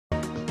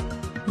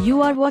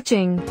You are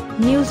watching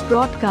news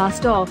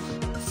broadcast of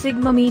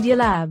Sigma Media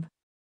Lab.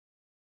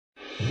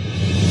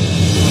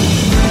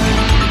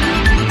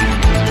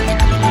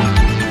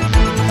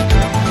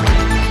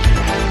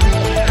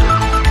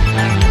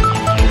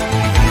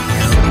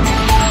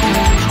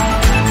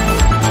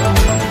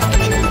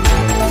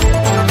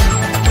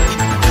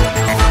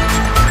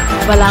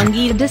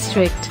 Balangir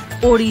District,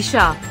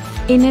 Odisha.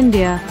 In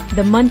India,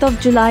 the month of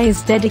July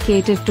is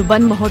dedicated to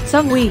Van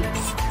Mohastab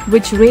Weeks,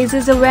 which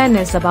raises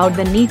awareness about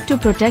the need to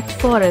protect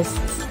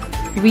forests.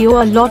 We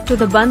owe a lot to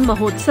the Van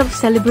Mohastab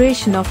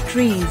celebration of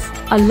trees,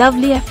 a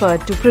lovely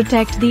effort to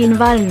protect the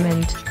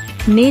environment.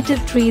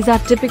 Native trees are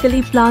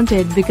typically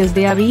planted because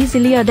they are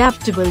easily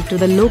adaptable to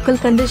the local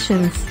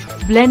conditions,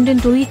 blend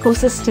into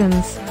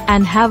ecosystems,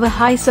 and have a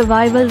high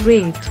survival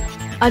rate.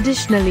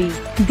 Additionally,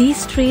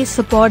 these trees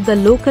support the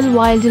local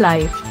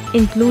wildlife,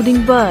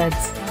 including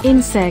birds,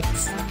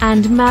 insects,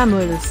 and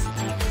mammals.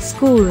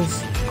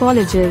 Schools,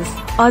 colleges,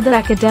 other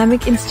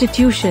academic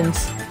institutions,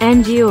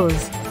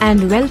 NGOs,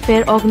 and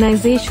welfare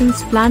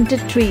organizations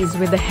planted trees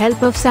with the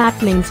help of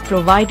saplings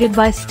provided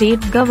by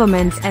state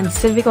governments and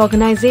civic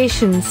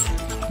organizations.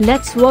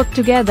 Let's work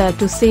together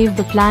to save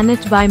the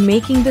planet by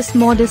making this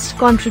modest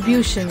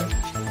contribution.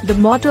 The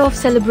motto of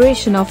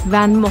Celebration of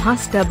Van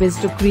Mohastab is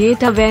to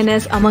create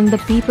awareness among the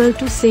people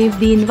to save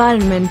the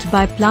environment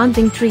by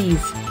planting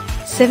trees.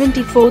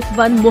 74th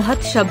Van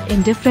Mohastab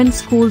in different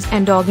schools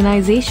and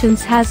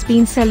organizations has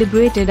been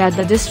celebrated at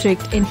the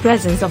district in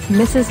presence of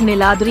Mrs.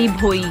 Niladri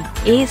Bhoi,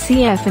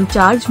 ACF in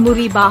charge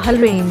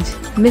c-Muribahal range,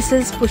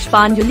 Mrs.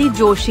 Puspanjali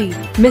Joshi,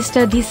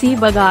 Mr. D.C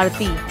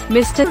Bagarty,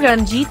 Mr.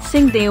 Ranjit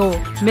Singh Deo,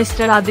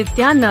 Mr.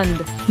 Aditya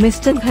Nanda,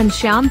 Mr.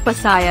 Ghanashyam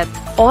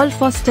Pasayat, all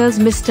fosters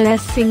Mr.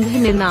 S.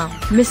 Singhnina,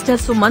 Mr.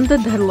 Sumant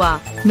Dharua,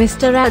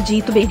 Mr.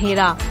 Ajit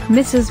Behera,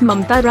 Mrs.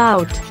 Mamata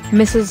Rout,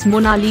 Mrs.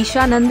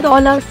 Monalisa Nanda,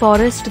 all are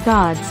forest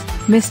guards,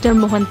 Mr.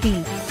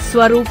 Mohanty,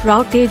 Swarup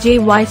Rout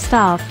AJY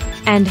staff,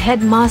 and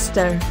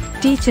headmaster,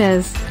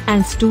 teachers,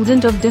 and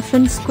student of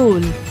different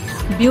school.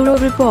 Bureau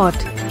Report,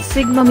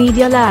 Sigma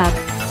Media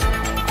Lab.